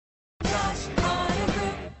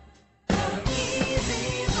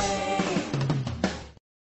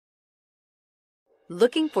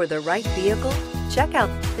Looking for the right vehicle? Check out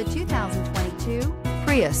the 2022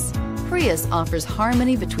 Prius. Prius offers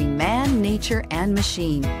harmony between man, nature, and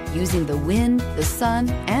machine. Using the wind, the sun,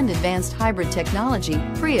 and advanced hybrid technology,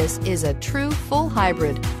 Prius is a true full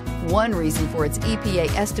hybrid. One reason for its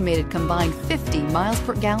EPA estimated combined 50 miles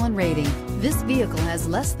per gallon rating. This vehicle has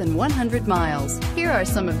less than 100 miles. Here are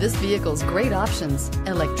some of this vehicle's great options: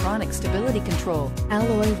 electronic stability control,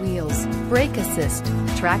 alloy wheels, brake assist,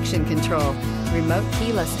 traction control, remote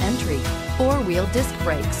keyless entry, four-wheel disc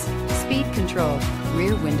brakes, speed control,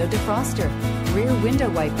 rear window defroster, rear window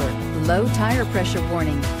wiper, low tire pressure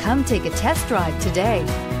warning. Come take a test drive today.